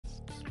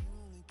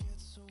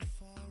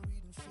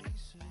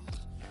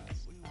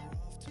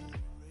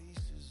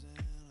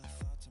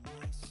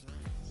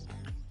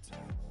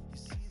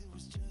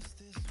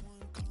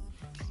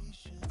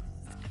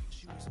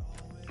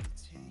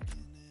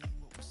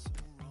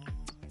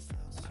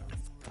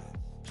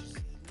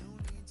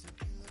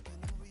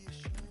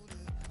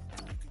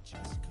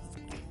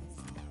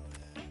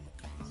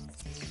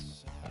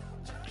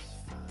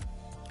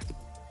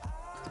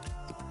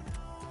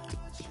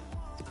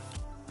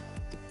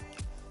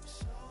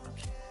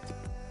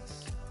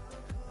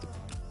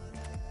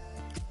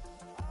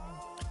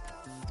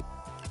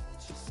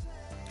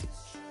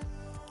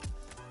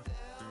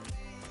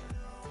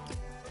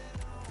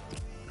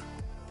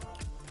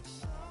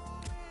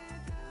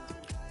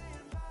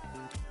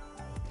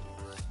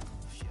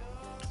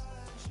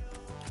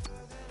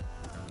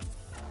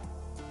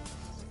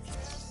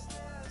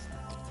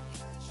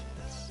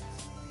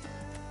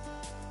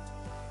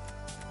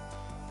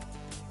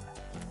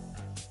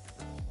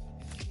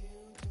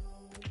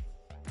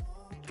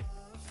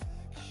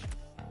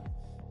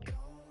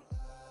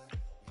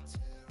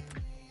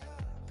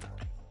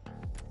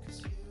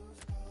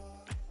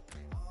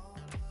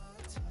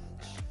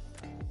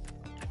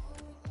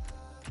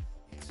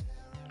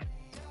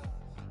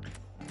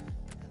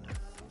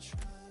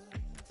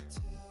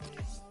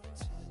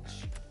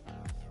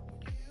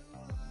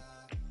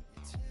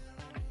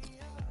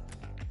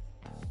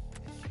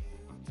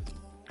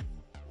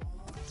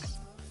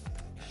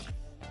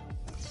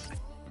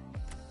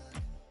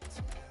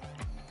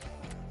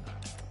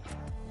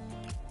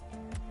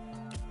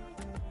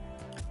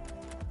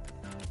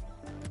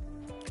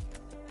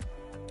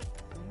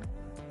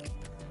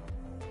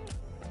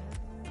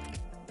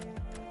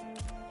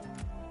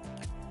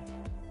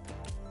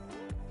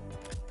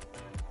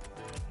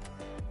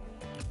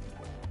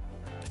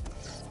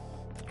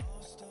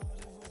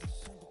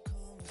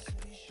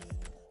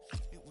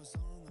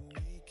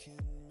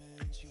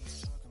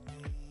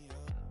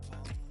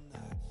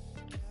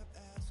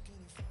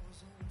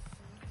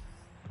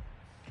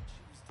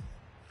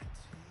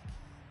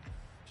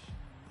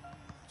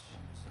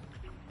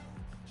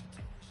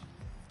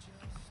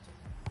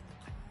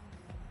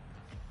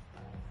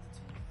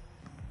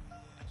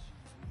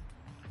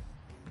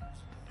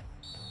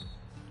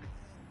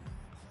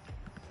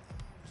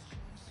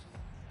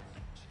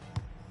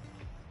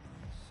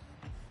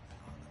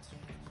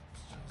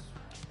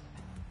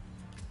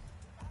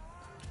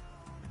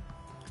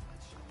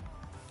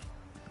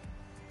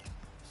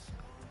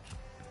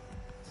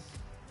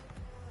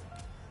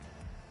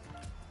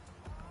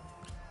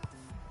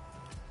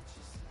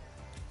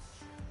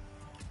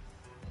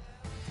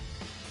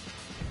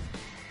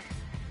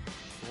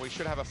We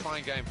should have a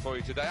fine game for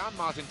you today. I'm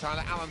Martin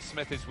Tyler, Alan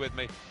Smith is with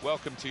me.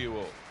 Welcome to you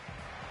all.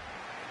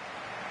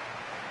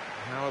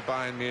 How are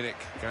Bayern Munich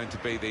going to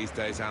be these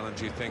days, Alan,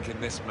 do you think, in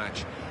this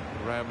match?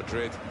 Real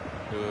Madrid,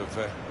 who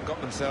have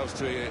got themselves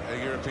to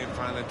a European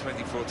final in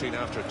 2014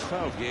 after a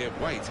 12-year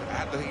wait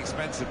at the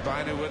expense of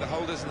Bayern, who were the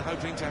holders and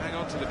hoping to hang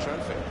on to the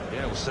trophy.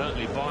 Yeah, well,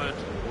 certainly Bayern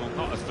will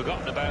not have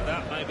forgotten about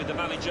that. Maybe the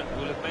manager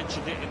will have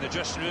mentioned it in the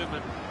dressing room,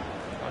 and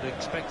I'd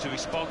expect a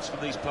response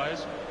from these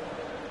players.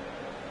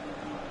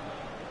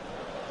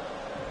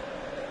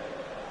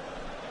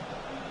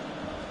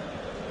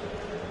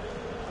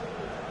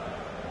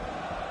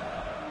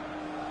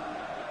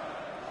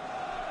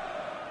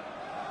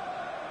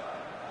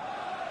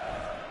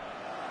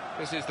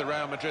 This is the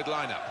Real Madrid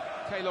lineup.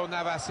 Keylor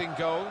Navas in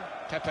goal.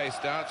 Pepe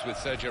starts with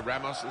Sergio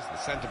Ramos as the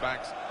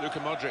centre-backs. Luka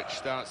Modric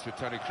starts with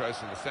Toni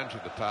Kroos in the centre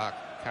of the park.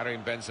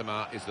 Karim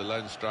Benzema is the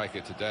lone striker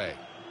today.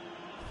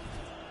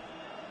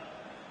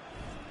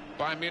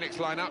 Bayern Munich's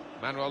lineup.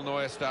 Manuel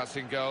Neuer starts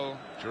in goal.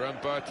 Jerome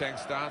Boateng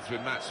starts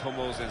with Mats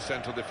Hummels in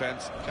central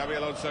defence. Xabi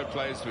Alonso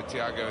plays with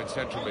Thiago in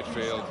central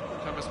midfield.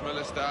 Thomas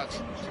Müller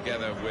starts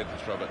together with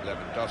Robert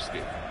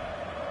Lewandowski.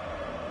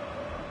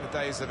 The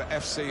days of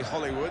FC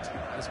Hollywood,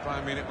 as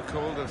Bayern Munich were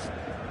called, have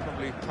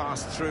probably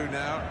passed through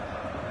now.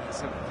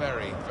 It's a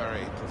very,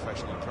 very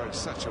professional approach.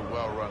 Such a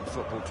well-run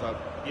football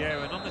club.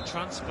 Yeah, and on the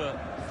transfer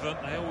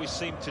front, they always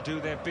seem to do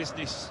their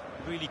business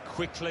really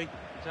quickly.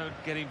 Don't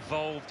get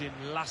involved in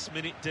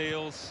last-minute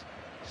deals.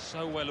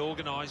 So well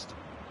organised.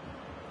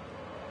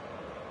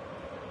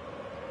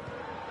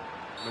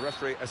 The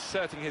referee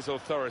asserting his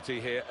authority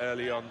here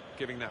early on,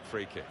 giving that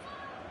free kick.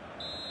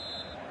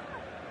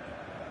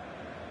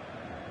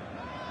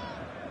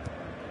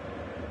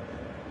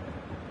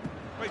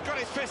 Well, he's got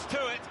his fist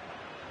to it.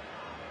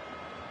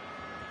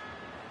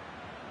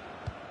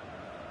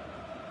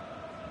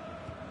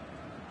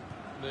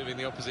 Moving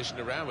the opposition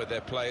around with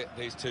their play,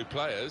 these two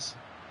players.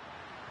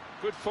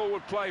 Good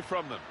forward play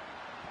from them.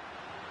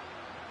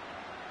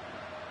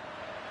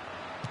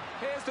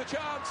 Here's the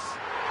chance.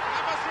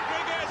 James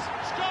Rodriguez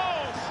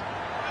scores!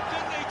 And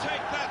didn't he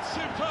take that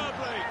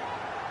superbly?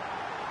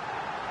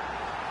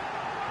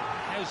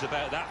 How's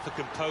about that for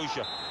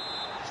composure?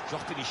 Just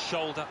dropping his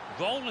shoulder,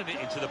 rolling it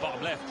into the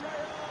bottom left.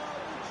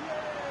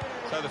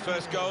 So the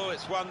first goal,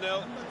 it's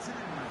 1-0.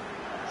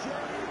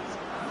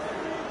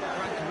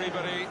 Frank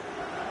Ribéry.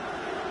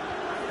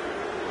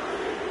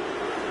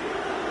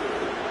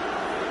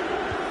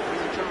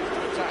 There's a chance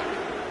to attack.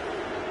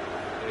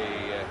 The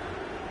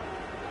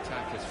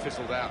attack has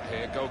fizzled out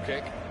here. Goal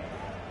kick.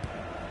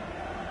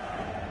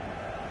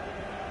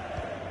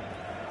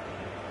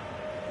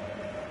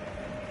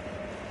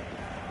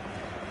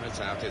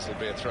 That's out. This will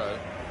be a throw.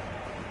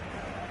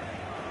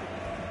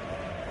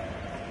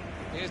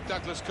 Here's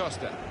Douglas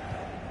Costa.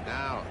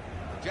 Now,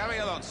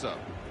 Xabi Alonso.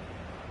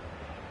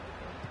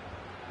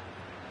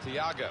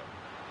 Thiago.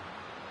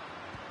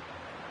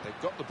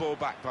 They've got the ball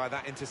back by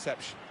that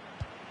interception.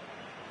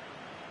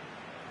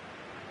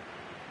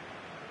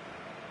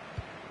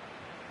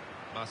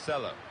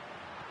 Marcelo.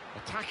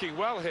 Attacking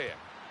well here.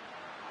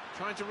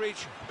 Trying to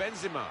reach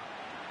Benzema.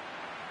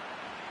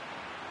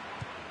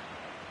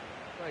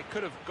 Well, he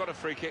could have got a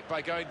free kick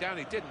by going down.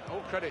 He didn't.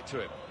 All credit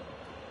to him.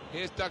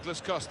 Here's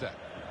Douglas Costa.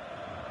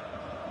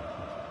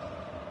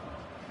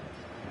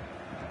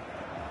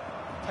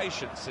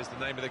 Patience is the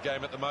name of the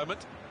game at the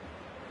moment.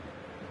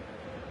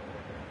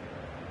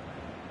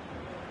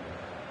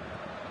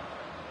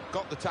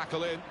 Got the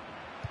tackle in.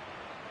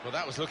 Well,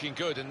 that was looking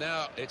good, and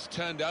now it's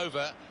turned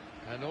over,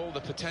 and all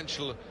the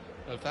potential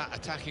of that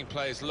attacking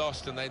play is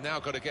lost, and they've now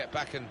got to get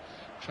back and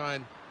try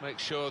and make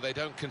sure they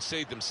don't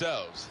concede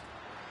themselves.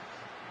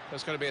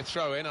 There's going to be a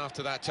throw-in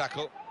after that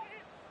tackle.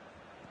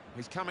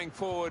 He's coming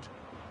forward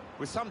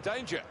with some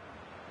danger.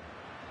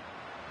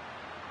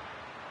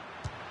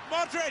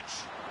 Modric!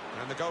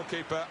 And the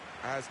goalkeeper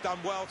has done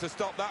well to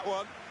stop that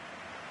one.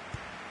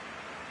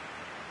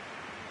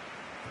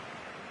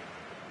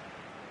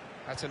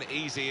 That's an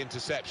easy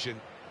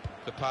interception.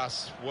 The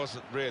pass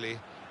wasn't really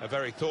a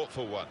very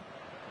thoughtful one.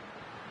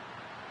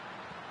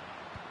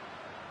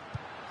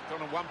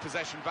 Gone on one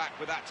possession back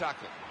with that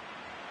tackle.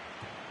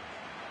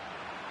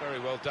 Very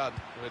well done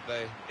with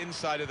the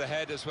inside of the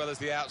head as well as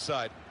the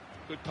outside.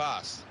 Good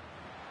pass.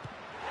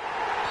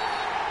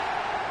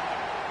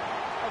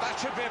 Oh, that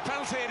should be a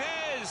penalty. It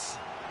is!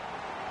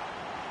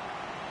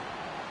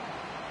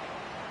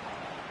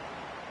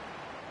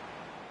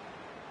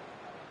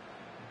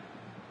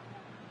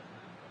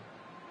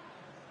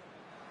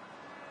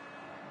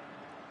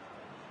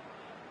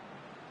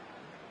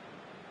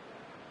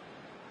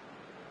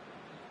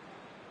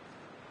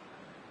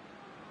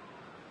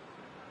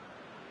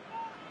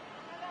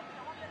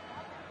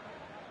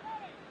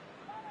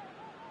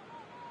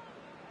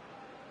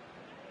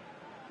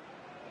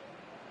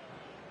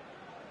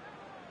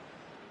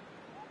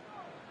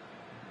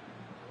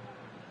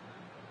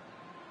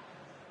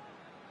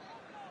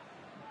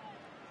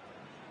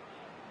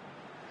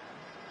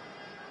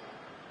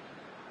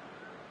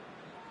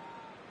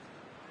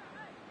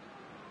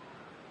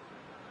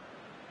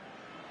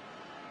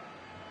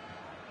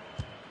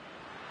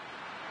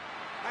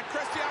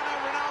 Cristiano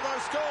Ronaldo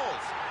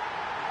scores.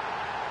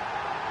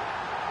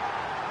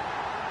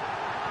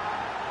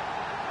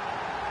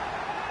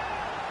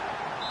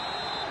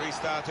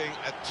 Restarting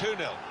at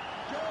 2-0.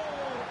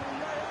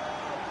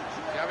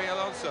 Xabi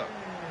Alonso.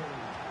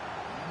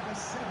 Number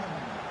 7,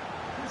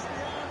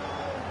 Cristiano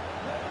Ronaldo.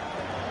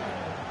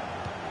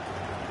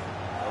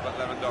 Robert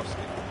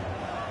Lewandowski.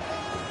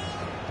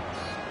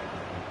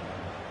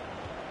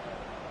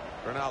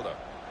 Ronaldo.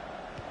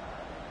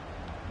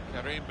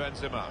 Karim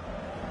Benzema.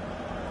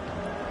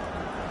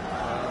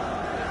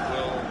 It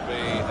will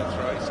be a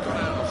throw. He's gone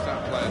out off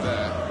that player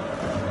there.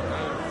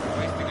 No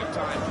wasting of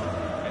time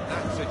in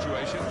that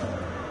situation.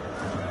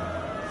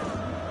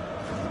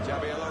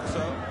 Xabi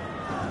Alonso.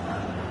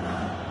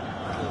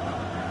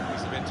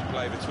 Piece of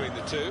interplay between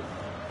the two.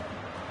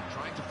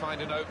 Trying to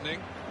find an opening.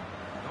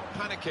 Not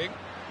panicking.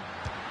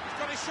 He's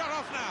got his shot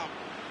off now.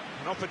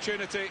 An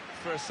opportunity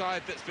for a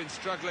side that's been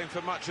struggling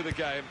for much of the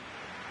game.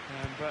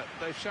 But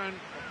they've shown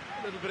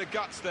a little bit of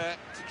guts there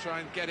to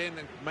try and get in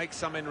and make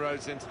some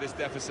inroads into this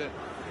deficit.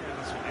 Yeah,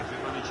 that's what every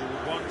manager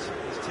would want.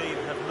 His team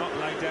have not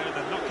laid down,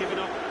 they've not given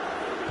up.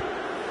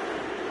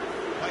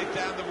 Played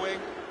down the wing,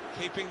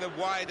 keeping the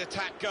wide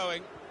attack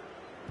going.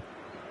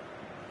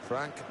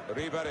 Frank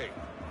Ribéry.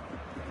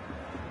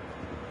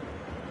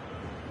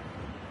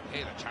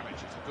 Here the challenge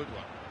is a good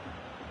one.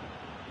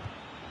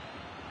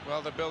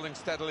 Well, they're building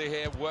steadily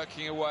here,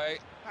 working away.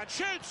 And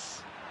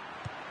shoots!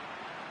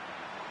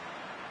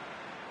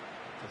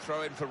 The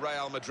throw in for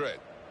Real Madrid.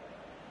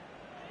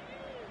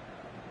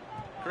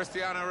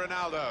 Cristiano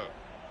Ronaldo.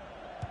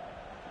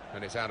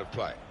 And it's out of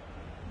play.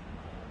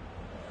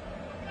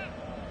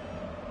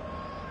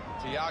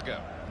 Thiago.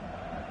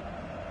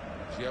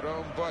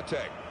 Jerome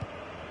Boateng.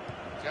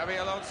 Xabi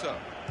Alonso.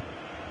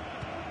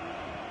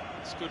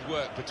 It's good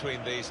work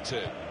between these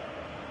two.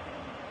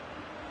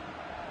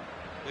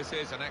 This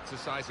is an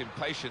exercise in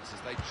patience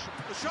as they...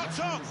 The shot's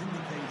on!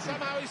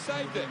 Somehow he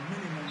saved it.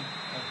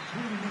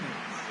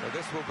 So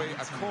this will be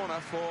a corner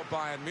for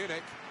Bayern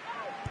Munich.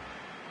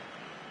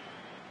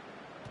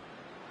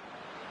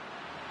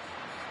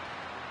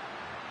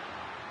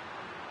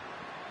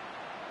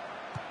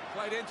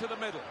 Played into the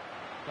middle.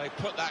 They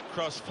put that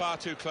cross far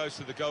too close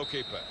to the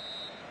goalkeeper.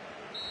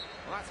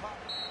 Well, that's hot.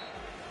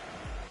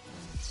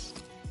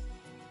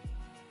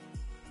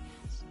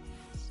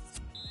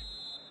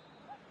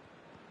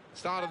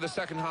 Start of the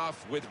second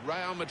half with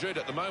Real Madrid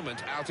at the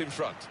moment out in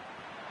front.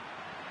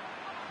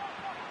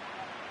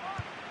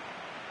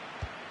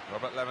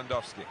 Robert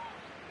Lewandowski.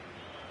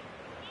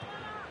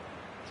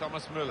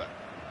 Thomas Müller.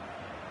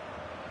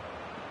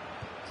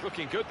 It's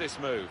looking good, this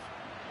move.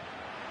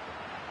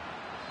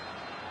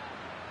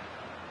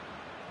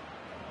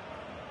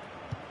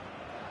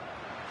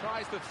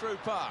 Tries the through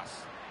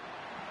pass.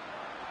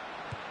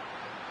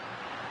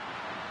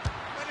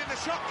 Where did the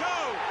shot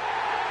go?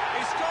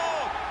 He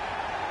scored!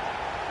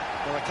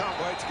 Well, I can't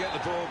wait to get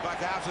the ball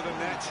back out of the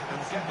net and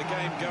get the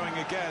game going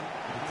again,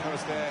 because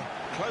they're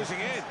closing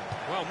in.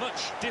 Well,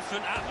 much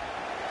different at...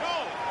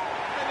 Goal!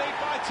 They lead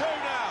by 2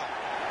 now.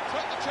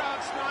 Took the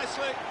chance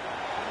nicely,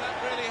 and that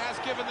really has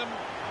given them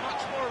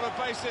much more of a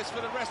basis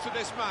for the rest of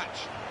this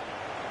match.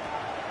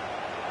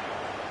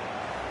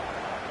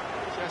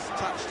 Just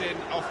touched in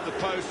off the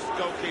post,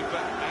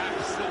 goalkeeper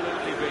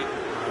absolutely beaten.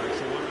 Oh,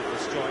 it's a wonderful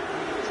strike,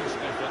 crisp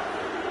effort.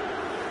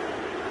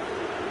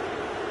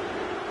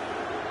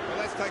 Well,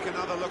 let's take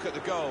another look at the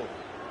goal.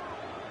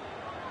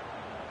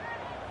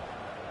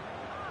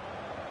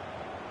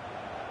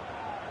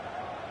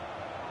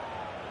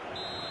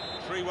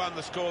 (3-1)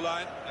 the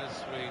scoreline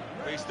as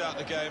we restart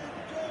the game.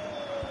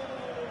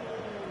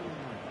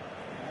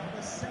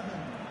 Number 7,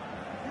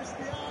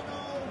 Cristiano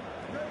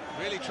Ronaldo.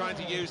 Really trying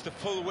to use the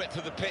full width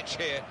of the pitch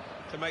here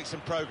to make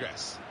some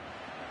progress.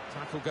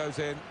 Tackle goes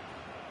in,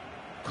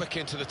 quick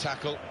into the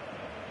tackle,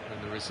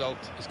 and the result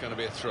is going to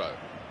be a throw.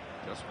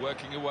 Just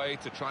working away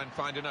to try and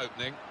find an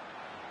opening.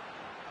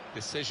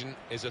 Decision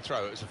is a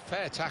throw. It was a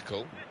fair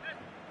tackle.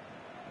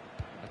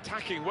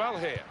 Attacking well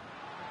here.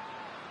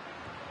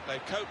 They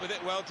cope with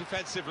it well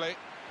defensively.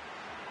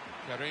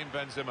 Karim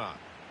Benzema.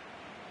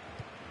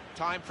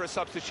 Time for a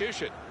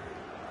substitution.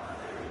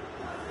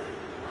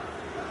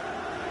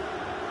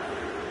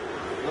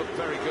 Looked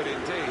very good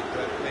indeed,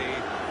 but the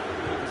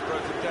move was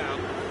broken down.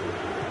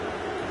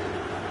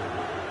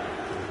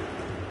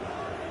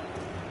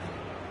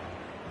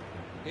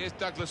 Here's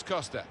Douglas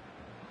Costa.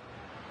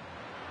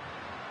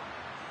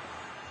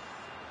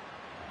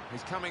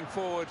 He's coming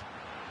forward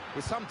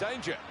with some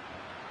danger.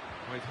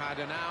 We've had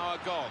an hour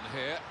gone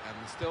here,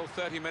 and still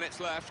 30 minutes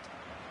left.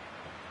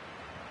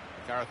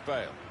 Gareth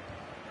Bale.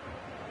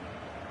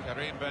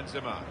 Karim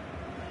Benzema.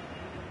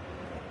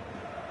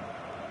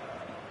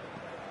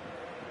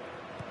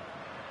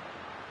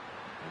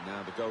 And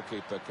now the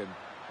goalkeeper can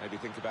maybe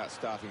think about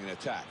starting an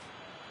attack.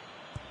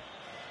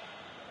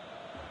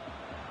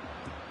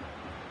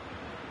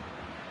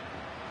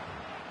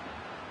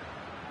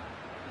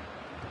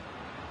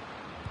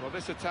 Well,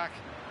 this attack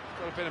has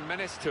got a bit of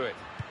menace to it.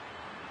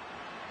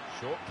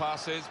 Short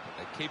passes, but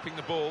they're keeping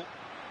the ball.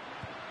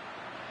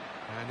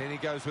 And in he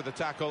goes with the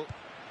tackle.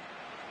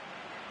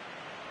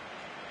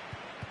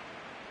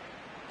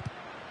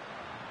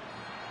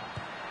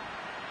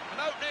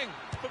 thing.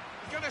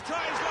 Going to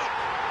try his luck.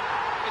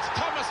 It's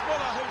Thomas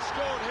Muller who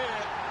scored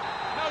here.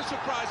 No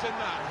surprise in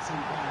that.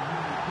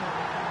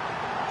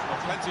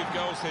 Well, plenty of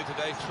goals here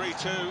today,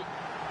 3-2.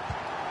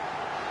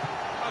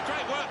 Oh,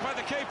 great work by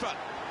the keeper.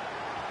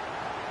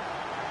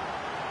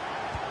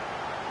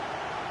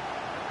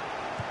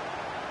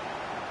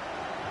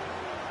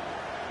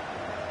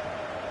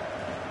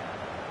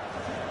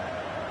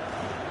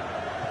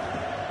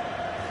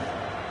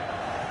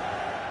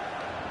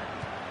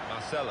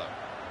 Marcelo.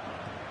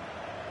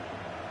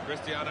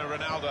 Cristiano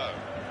Ronaldo.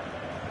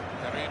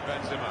 Karim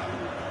Benzema.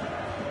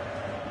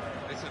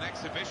 It's an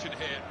exhibition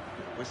here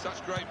with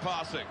such great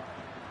passing.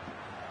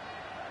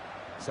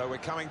 So we're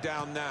coming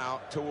down now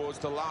towards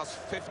the last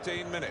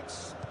 15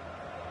 minutes.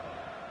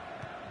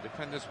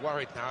 Defenders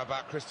worried now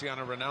about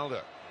Cristiano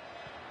Ronaldo.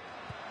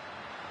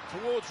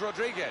 Towards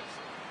Rodriguez.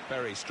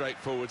 Very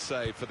straightforward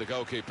save for the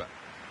goalkeeper.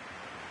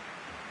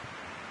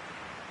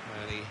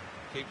 And he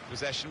keeps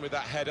possession with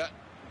that header.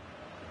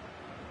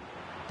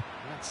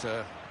 That's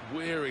a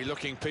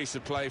weary-looking piece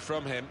of play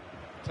from him.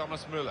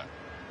 Thomas Müller.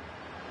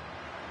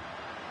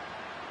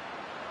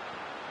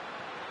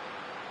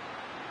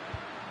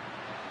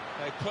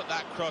 They put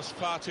that cross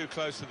far too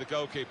close to the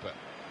goalkeeper.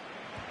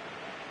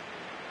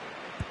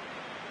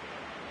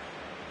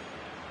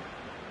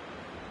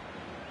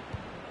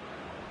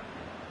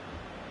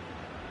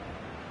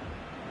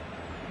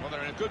 Well,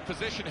 they're in a good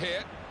position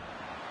here.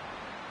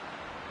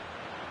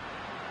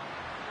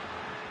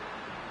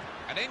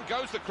 And in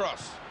goes the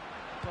cross.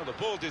 Well, the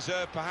ball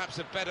deserved perhaps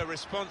a better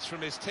response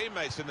from his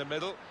teammates in the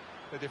middle.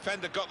 The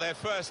defender got there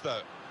first,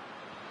 though.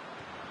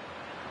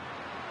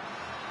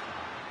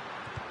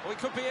 Well, he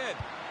could be in.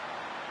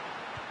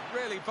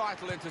 Really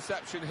vital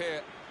interception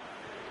here.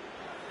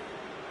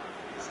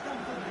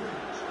 Stamford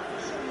Bridge,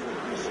 showing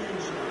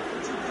appreciation for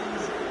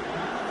today's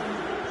man of the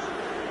match.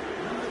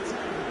 Number 10,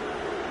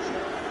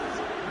 James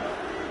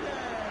Rodriguez.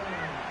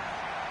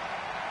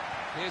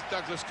 Here's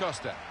Douglas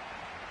Costa.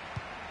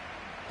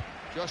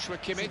 Joshua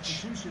Kimmich.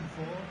 Substitution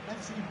for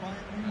FC Bayern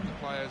And the Munich.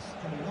 players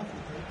Coming off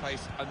the pitch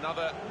face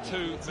another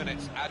 2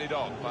 minutes added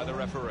on by the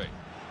referee.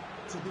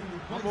 to be One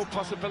replaced more by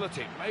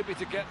possibility, maybe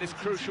to get this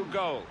crucial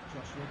goal.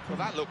 Joshua Well,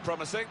 that Kimmich. looked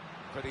promising,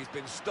 but he's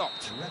been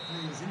stopped. The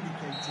referee has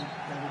indicated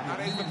there will be That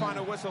a is the minimum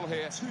final whistle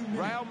here. of 2 minutes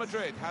Real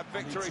Madrid have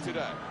victory added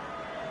today.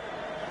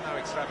 No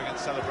extravagant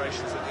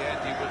celebrations at the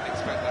end. You wouldn't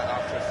expect that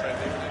after a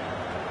friendly, would you?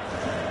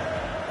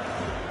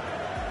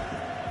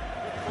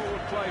 Good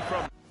forward play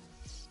from...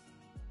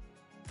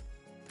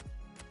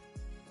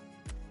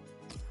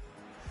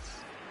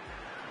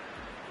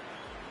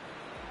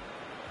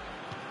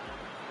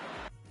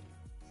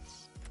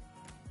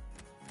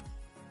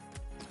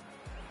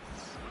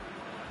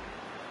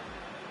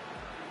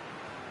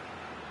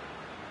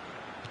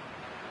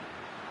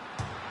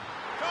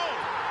 Goal!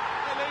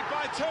 They lead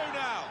by 2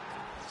 now.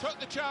 Took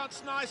the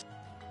chance, nice.